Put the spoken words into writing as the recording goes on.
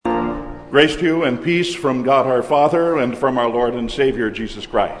Grace to you and peace from God our Father and from our Lord and Savior Jesus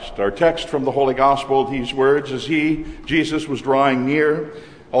Christ. Our text from the Holy Gospel, these words, as Jesus, was drawing near,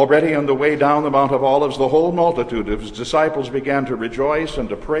 already on the way down the Mount of Olives, the whole multitude of his disciples began to rejoice and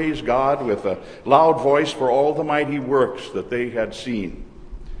to praise God with a loud voice for all the mighty works that they had seen.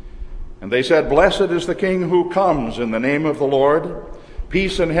 And they said, "Blessed is the King who comes in the name of the Lord,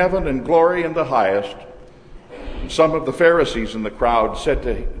 peace in heaven and glory in the highest." Some of the Pharisees in the crowd said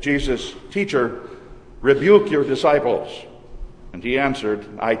to Jesus, "Teacher, rebuke your disciples." And he answered,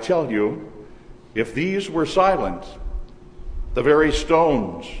 "I tell you, if these were silent, the very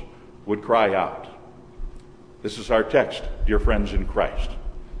stones would cry out." This is our text, dear friends in Christ.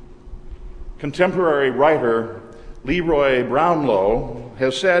 Contemporary writer Leroy Brownlow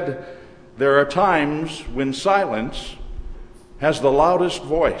has said, "There are times when silence has the loudest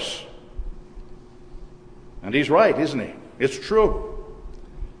voice." And he's right, isn't he? It's true.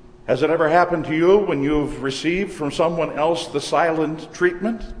 Has it ever happened to you when you've received from someone else the silent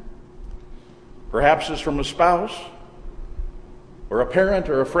treatment? Perhaps it's from a spouse, or a parent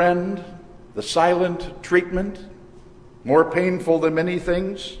or a friend, the silent treatment, more painful than many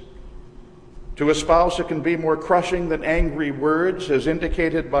things. To a spouse, it can be more crushing than angry words, as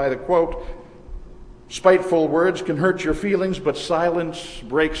indicated by the quote, "Spiteful words can hurt your feelings, but silence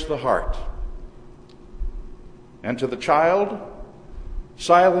breaks the heart." And to the child,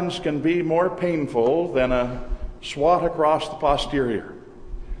 silence can be more painful than a swat across the posterior.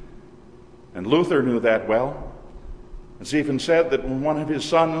 And Luther knew that well. It's even said that when one of his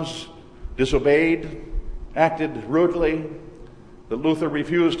sons disobeyed, acted rudely, that Luther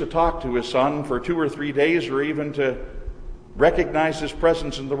refused to talk to his son for 2 or 3 days, or even to recognize his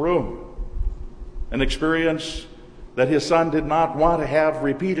presence in the room. An experience that his son did not want to have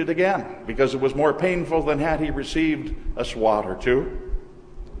repeated again, because it was more painful than had he received a swat or two.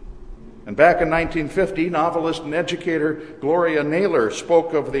 And back in 1950, novelist and educator Gloria Naylor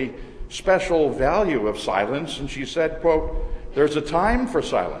spoke of the special value of silence, and she said, quote, "There's a time for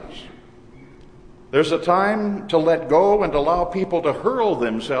silence. There's a time to let go and allow people to hurl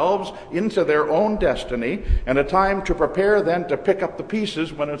themselves into their own destiny, and a time to prepare then to pick up the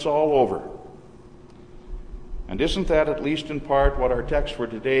pieces when it's all over." And isn't that, at least in part, what our text for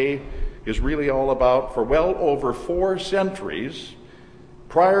today is really all about? For well over 4 centuries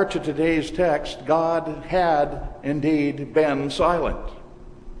prior to today's text, God had indeed been silent.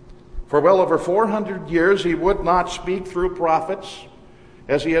 For well over 400 years, he would not speak through prophets,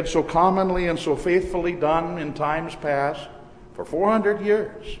 as he had so commonly and so faithfully done in times past. For 400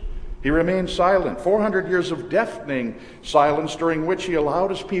 years, he remained silent. 400 years of deafening silence, during which he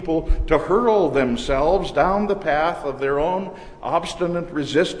allowed his people to hurl themselves down the path of their own obstinate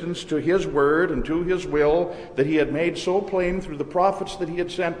resistance to his word and to his will that he had made so plain through the prophets that he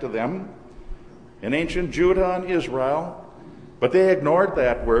had sent to them in ancient Judah and Israel. But they ignored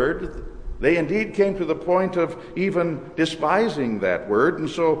that word. They indeed came to the point of even despising that word, and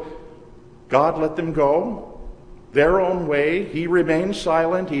so God let them go their own way. He remained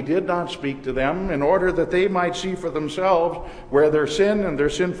silent. He did not speak to them, in order that they might see for themselves where their sin and their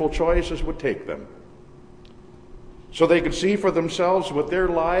sinful choices would take them. So they could see for themselves what their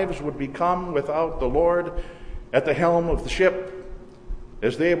lives would become without the Lord at the helm of the ship,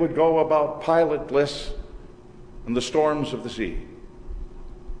 as they would go about pilotless in the storms of the sea.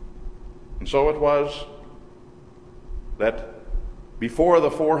 And so it was that before the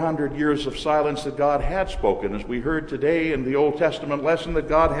 400 years of silence, that God had spoken, as we heard today in the Old Testament lesson, that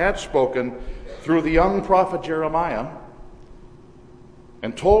God had spoken through the young prophet Jeremiah,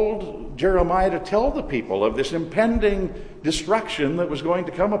 and told Jeremiah to tell the people of this impending destruction that was going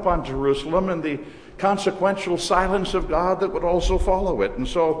to come upon Jerusalem, and the consequential silence of God that would also follow it. And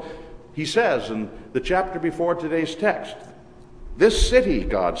so he says in the chapter before today's text, "This city,"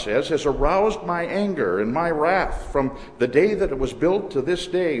 God says, "has aroused my anger and my wrath from the day that it was built to this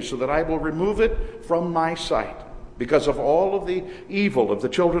day, so that I will remove it from my sight, because of all of the evil of the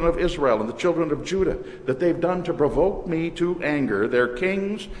children of Israel and the children of Judah that they've done to provoke me to anger. Their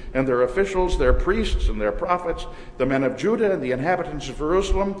kings and their officials, their priests and their prophets, the men of Judah and the inhabitants of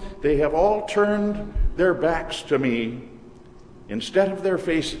Jerusalem, they have all turned their backs to me instead of their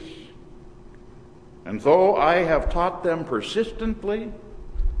faces. And though I have taught them persistently,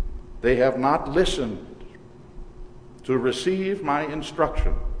 they have not listened to receive my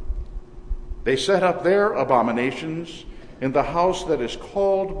instruction. They set up their abominations in the house that is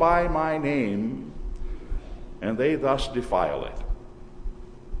called by my name, and they thus defile it."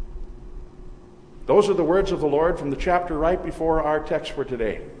 Those are the words of the Lord from the chapter right before our text for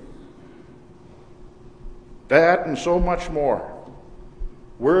today. That and so much more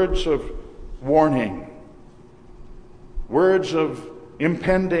words of warning, words of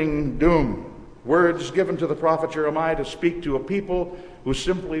impending doom, words given to the prophet Jeremiah to speak to a people who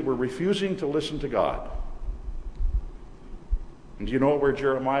simply were refusing to listen to God. And do you know where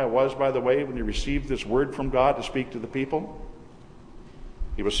Jeremiah was, by the way, when he received this word from God to speak to the people?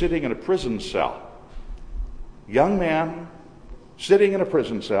 He was sitting in a prison cell. Young man sitting in a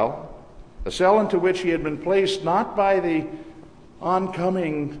prison cell, a cell into which he had been placed not by the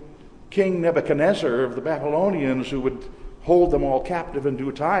oncoming King Nebuchadnezzar of the Babylonians who would hold them all captive in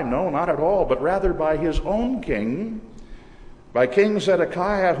due time. No, not at all, but rather by his own king, by King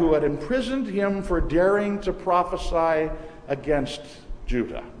Zedekiah, who had imprisoned him for daring to prophesy against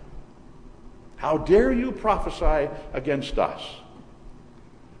Judah. How dare you prophesy against us?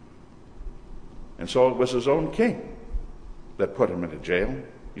 And so it was his own king that put him into jail.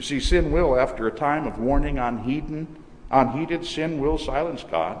 You see, sin will, after a time of warning unheeded, sin will silence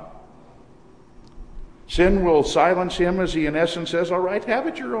God. Sin will silence him as he in essence says, all right, have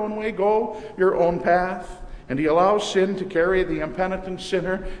it your own way, go your own path. And he allows sin to carry the impenitent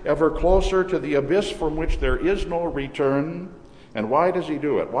sinner ever closer to the abyss from which there is no return. And why does he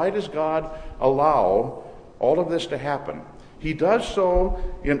do it? Why does God allow all of this to happen? He does so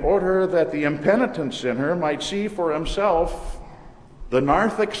in order that the impenitent sinner might see for himself the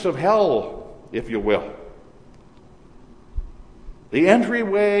narthex of hell, if you will. The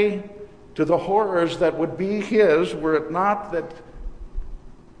entryway to the horrors that would be his were it not that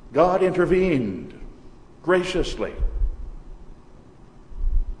God intervened graciously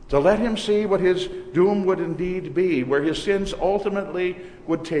to let him see what his doom would indeed be, where his sins ultimately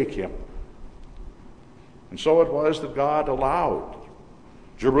would take him. And so it was that God allowed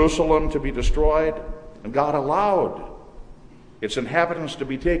Jerusalem to be destroyed, and God allowed its inhabitants to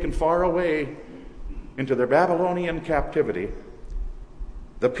be taken far away into their Babylonian captivity.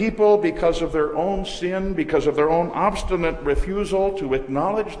 The people, because of their own sin, because of their own obstinate refusal to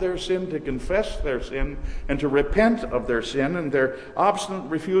acknowledge their sin, to confess their sin, and to repent of their sin, and their obstinate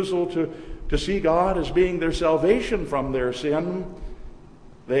refusal to see God as being their salvation from their sin,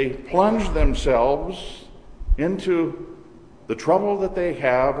 they plunge themselves into the trouble that they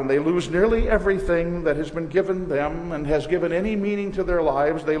have, and they lose nearly everything that has been given them and has given any meaning to their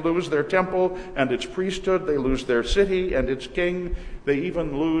lives. They lose their temple and its priesthood. They lose their city and its king. They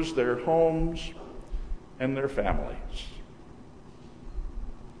even lose their homes and their families.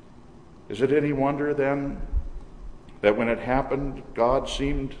 Is it any wonder then that when it happened, God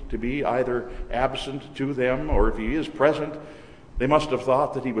seemed to be either absent to them, or if he is present, they must have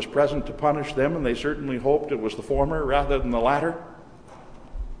thought that he was present to punish them, and they certainly hoped it was the former rather than the latter.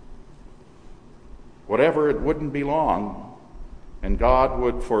 Whatever, it wouldn't be long, and God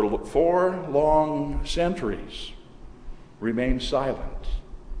would, for 4 long centuries, remain silent.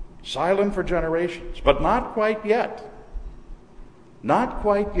 Silent for generations, but not quite yet. Not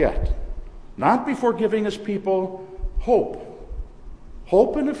quite yet. Not before giving his people hope.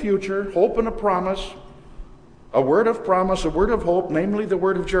 Hope in a future, hope in a promise, a word of promise, a word of hope, namely the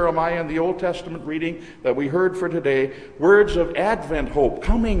word of Jeremiah in the Old Testament reading that we heard for today. Words of Advent hope,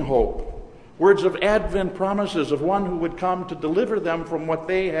 coming hope. Words of Advent promises of one who would come to deliver them from what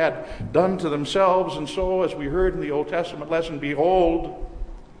they had done to themselves. And so, as we heard in the Old Testament lesson, behold,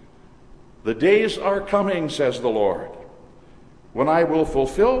 the days are coming, says the Lord, when I will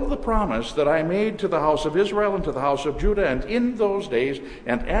fulfill the promise that I made to the house of Israel and to the house of Judah, and in those days,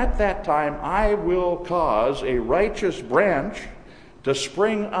 and at that time, I will cause a righteous branch to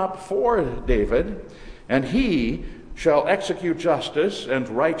spring up for David, and he shall execute justice and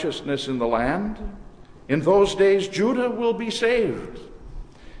righteousness in the land. In those days, Judah will be saved,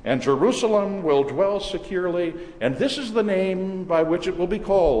 and Jerusalem will dwell securely, and this is the name by which it will be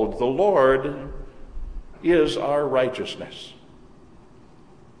called: the Lord is our righteousness.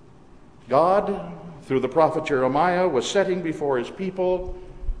 God, through the prophet Jeremiah, was setting before his people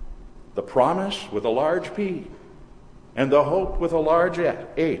the promise with a large P and the hope with a large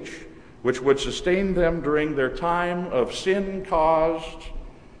H, which would sustain them during their time of sin-caused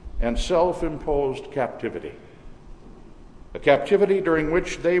and self-imposed captivity. A captivity during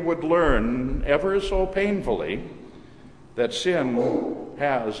which they would learn, ever so painfully, that sin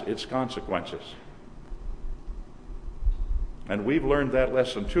has its consequences. And we've learned that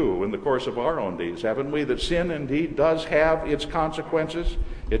lesson too in the course of our own days, haven't we? That sin indeed does have its consequences.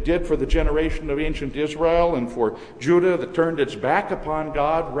 It did for the generation of ancient Israel and for Judah that turned its back upon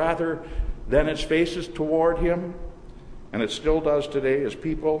God rather than its faces toward him. And it still does today as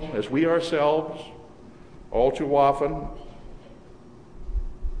people, as we ourselves, all too often,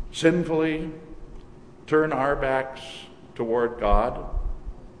 sinfully turn our backs toward God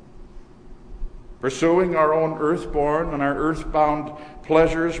pursuing our own earthborn and our earthbound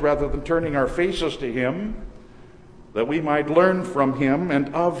pleasures rather than turning our faces to him, that we might learn from him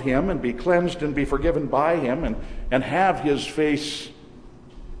and of him and be cleansed and be forgiven by him and have his face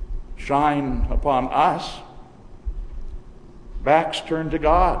shine upon us. Backs turned to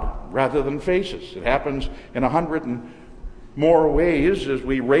God rather than faces. It happens in 100 and more ways as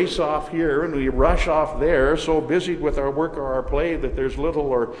we race off here and we rush off there, so busied with our work or our play that there's little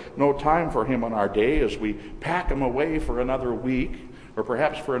or no time for him on our day, as we pack him away for another week or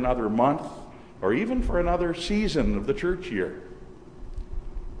perhaps for another month or even for another season of the church year.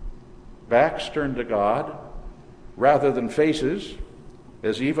 Backs turned to God rather than faces,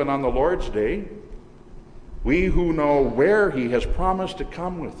 as even on the Lord's Day, we who know where he has promised to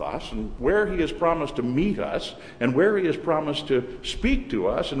come with us and where he has promised to meet us and where he has promised to speak to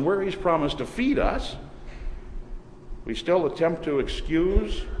us and where he's promised to feed us, we still attempt to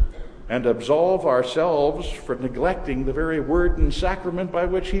excuse and absolve ourselves for neglecting the very word and sacrament by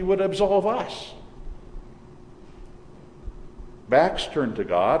which he would absolve us. Backs turned to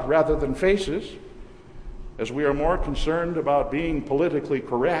God rather than faces, as we are more concerned about being politically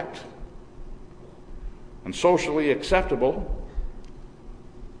correct and socially acceptable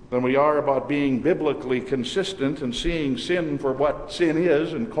than we are about being biblically consistent and seeing sin for what sin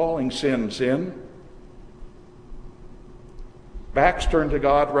is and calling sin sin. Backs turned to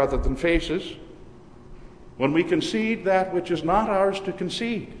God rather than faces when we concede that which is not ours to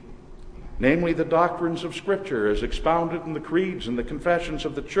concede, namely the doctrines of Scripture as expounded in the creeds and the confessions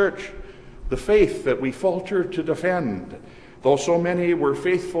of the church, the faith that we falter to defend, though so many were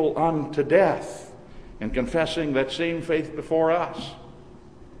faithful unto death in confessing that same faith before us.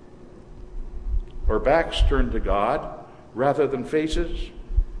 Or backs turned to God rather than faces,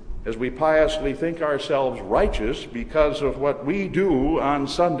 as we piously think ourselves righteous because of what we do on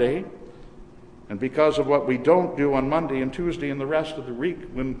Sunday and because of what we don't do on Monday and Tuesday and the rest of the week,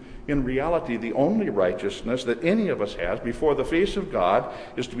 when in reality the only righteousness that any of us has before the face of God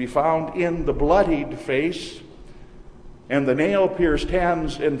is to be found in the bloodied face and the nail-pierced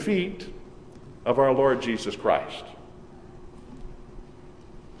hands and feet of our Lord Jesus Christ.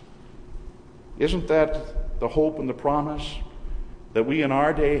 Isn't that the hope and the promise that we in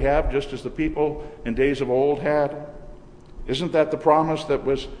our day have, just as the people in days of old had? Isn't that the promise that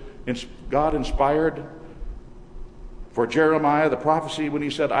was God inspired for Jeremiah, the prophecy when he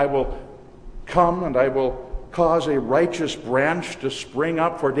said, I will come and I will cause a righteous branch to spring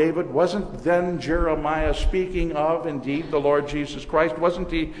up for David? Wasn't then Jeremiah speaking of, indeed, the Lord Jesus Christ? Wasn't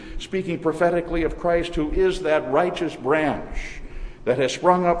he speaking prophetically of Christ, who is that righteous branch that has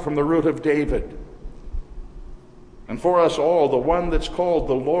sprung up from the root of David? And for us all, the one that's called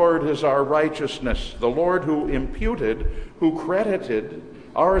the Lord is our righteousness, the Lord who imputed, who credited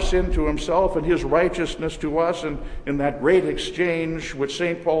our sin to himself and his righteousness to us, and in that great exchange which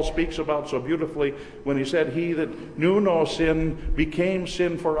St. Paul speaks about so beautifully when he said, he that knew no sin became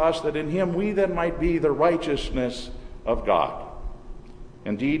sin for us, that in him we then might be the righteousness of God.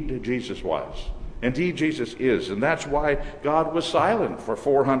 Indeed, Jesus was. Indeed, Jesus is. And that's why God was silent for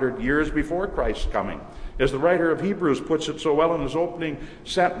 400 years before Christ's coming. As the writer of Hebrews puts it so well in his opening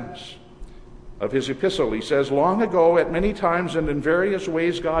sentence of his epistle, he says, long ago, at many times and in various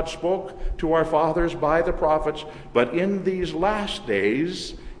ways, God spoke to our fathers by the prophets, but in these last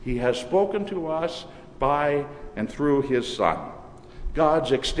days, he has spoken to us by and through his Son.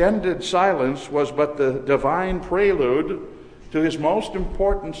 God's extended silence was but the divine prelude to his most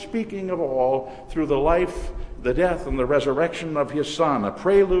important speaking of all through the life, the death, and the resurrection of his Son, a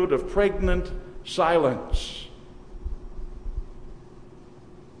prelude of pregnant silence.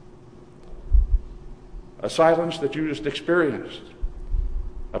 A silence that you just experienced.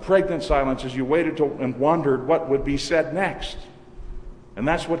 A pregnant silence as you waited and wondered what would be said next. And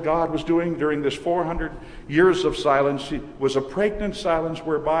that's what God was doing during this 400 years of silence. It was a pregnant silence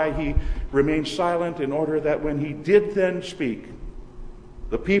whereby he remained silent in order that when he did then speak,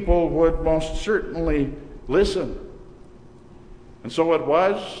 the people would most certainly listen. And so it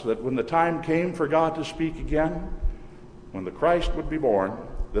was that when the time came for God to speak again, when the Christ would be born,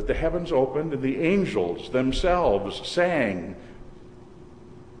 that the heavens opened and the angels themselves sang,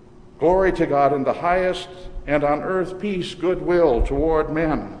 glory to God in the highest, and on earth peace, goodwill toward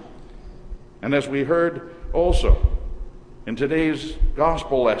men. And as we heard also in today's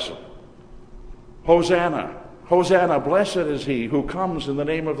gospel lesson, Hosanna, Hosanna, blessed is he who comes in the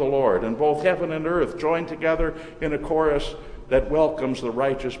name of the Lord. And both heaven and earth join together in a chorus that welcomes the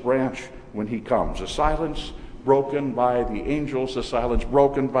righteous branch when he comes. A silence broken by the angels, the silence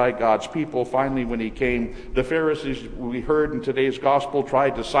broken by God's people. Finally, when he came, the Pharisees, we heard in today's gospel,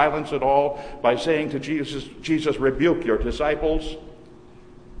 tried to silence it all by saying to Jesus, rebuke your disciples.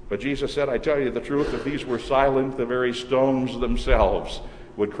 But Jesus said, I tell you the truth, if these were silent, the very stones themselves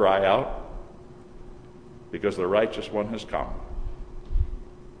would cry out, because the righteous one has come.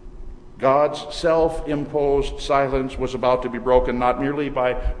 God's self-imposed silence was about to be broken, not merely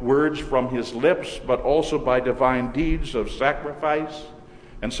by words from his lips, but also by divine deeds of sacrifice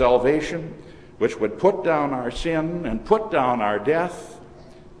and salvation, which would put down our sin and put down our death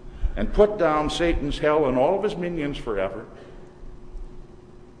and put down Satan's hell and all of his minions forever.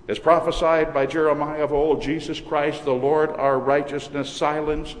 As prophesied by Jeremiah of old, Jesus Christ, the Lord our righteousness,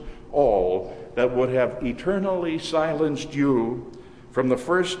 silenced all that would have eternally silenced you, from the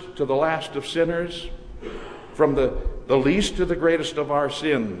first to the last of sinners, from the least to the greatest of our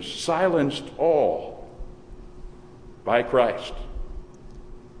sins, silenced all by Christ.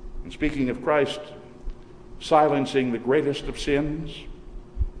 And speaking of Christ silencing the greatest of sins,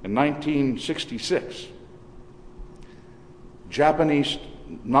 in 1966, Japanese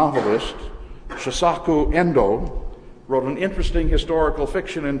novelist Shisaku Endo wrote an interesting historical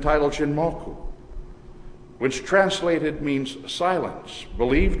fiction entitled Shinmoku, which translated means silence,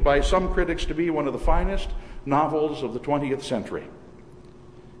 believed by some critics to be one of the finest novels of the 20th century.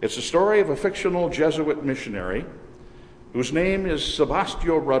 It's the story of a fictional Jesuit missionary whose name is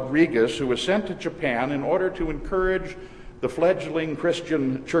Sebastio Rodriguez, who was sent to Japan in order to encourage the fledgling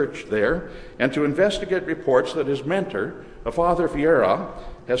Christian church there and to investigate reports that his mentor, Father Vieira,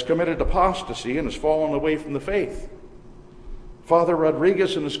 has committed apostasy and has fallen away from the faith. Father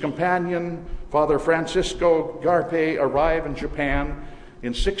Rodriguez and his companion, Father Francisco Garpe, arrive in Japan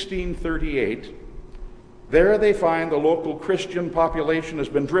in 1638. There they find the local Christian population has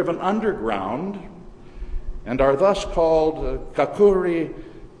been driven underground and are thus called Kakuri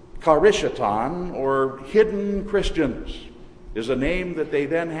Karishitan, or hidden Christians, is a name that they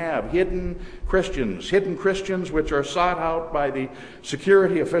then have. Hidden Christians which are sought out by the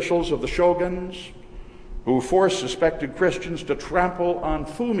security officials of the shoguns, who forced suspected Christians to trample on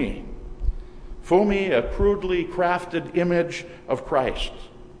Fumi. Fumi, a crudely crafted image of Christ.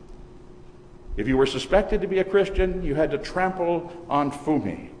 If you were suspected to be a Christian, you had to trample on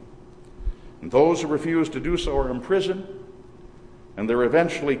Fumi. And those who refused to do so are imprisoned, and they're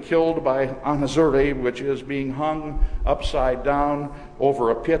eventually killed by Anazure, which is being hung upside down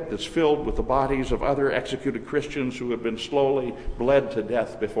over a pit that's filled with the bodies of other executed Christians who have been slowly bled to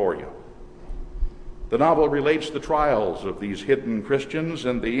death before you. The novel relates the trials of these hidden Christians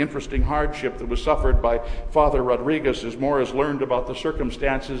and the interesting hardship that was suffered by Father Rodriguez as more is learned about the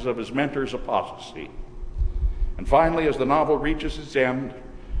circumstances of his mentor's apostasy. And finally, as the novel reaches its end,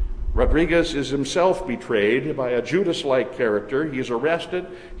 Rodriguez is himself betrayed by a Judas-like character. He is arrested.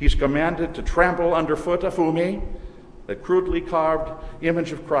 He's commanded to trample underfoot a Fumi, that crudely carved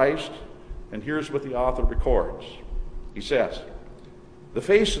image of Christ. And here's what the author records. He says, the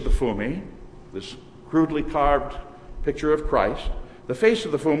face of the Fumi, this crudely carved picture of Christ, the face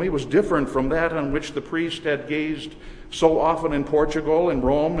of the Fumi was different from that on which the priest had gazed so often in Portugal, in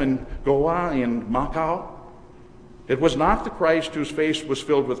Rome, in Goa, in Macau. It was not the Christ whose face was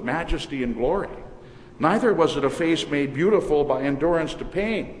filled with majesty and glory. Neither was it a face made beautiful by endurance to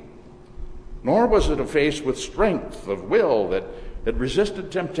pain, nor was it a face with strength of will that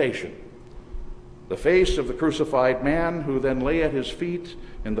resisted temptation. The face of the crucified man who then lay at his feet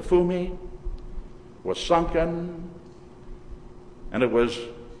in the Fumi was sunken, and it was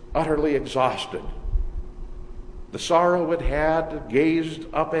utterly exhausted. The sorrow it had gazed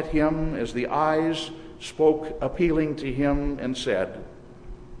up at him as the eyes spoke appealing to him and said,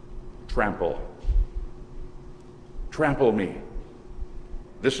 trample me.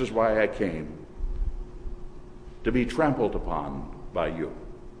 This is why I came, to be trampled upon by you.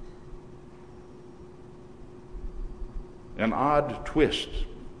 An odd twist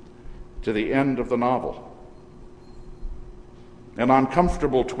to the end of the novel. An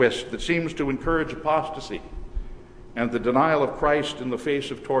uncomfortable twist that seems to encourage apostasy and the denial of Christ in the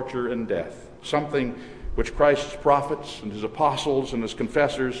face of torture and death, something which Christ's prophets and his apostles and his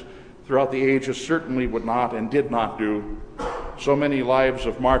confessors throughout the ages certainly would not and did not do, so many lives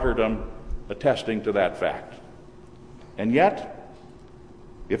of martyrdom attesting to that fact. And yet,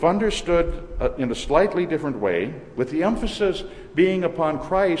 if understood in a slightly different way, with the emphasis being upon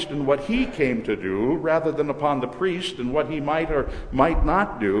Christ and what he came to do rather than upon the priest and what he might or might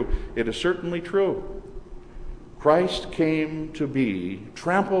not do, it is certainly true. Christ came to be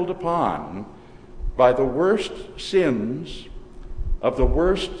trampled upon by the worst sins of the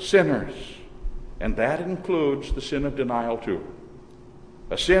worst sinners And that includes the sin of denial too.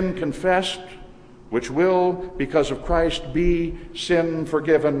 A sin confessed, which will, because of Christ, be sin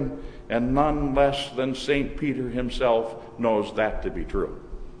forgiven, and none less than St. Peter himself knows that to be true.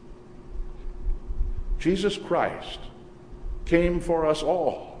 Jesus Christ came for us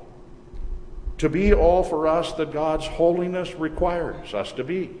all, to be all for us that God's holiness requires us to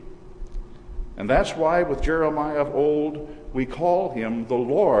be. And that's why with Jeremiah of old, we call him the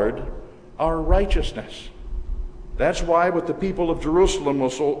Lord, our righteousness. That's why with the people of Jerusalem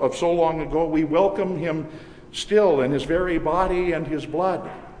of so long ago, we welcome him still in his very body and his blood.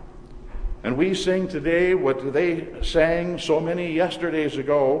 And we sing today what they sang so many yesterdays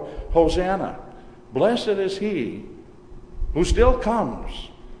ago, Hosanna. Blessed is he who still comes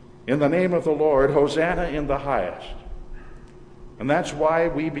in the name of the Lord, Hosanna in the highest. And that's why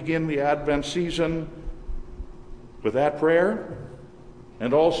we begin the Advent season with that prayer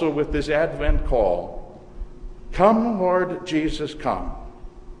and also with this Advent call. Come, Lord Jesus, come.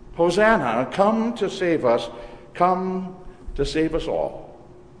 Hosanna, come to save us. Come to save us all.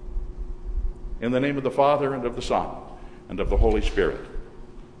 In the name of the Father, and of the Son, and of the Holy Spirit.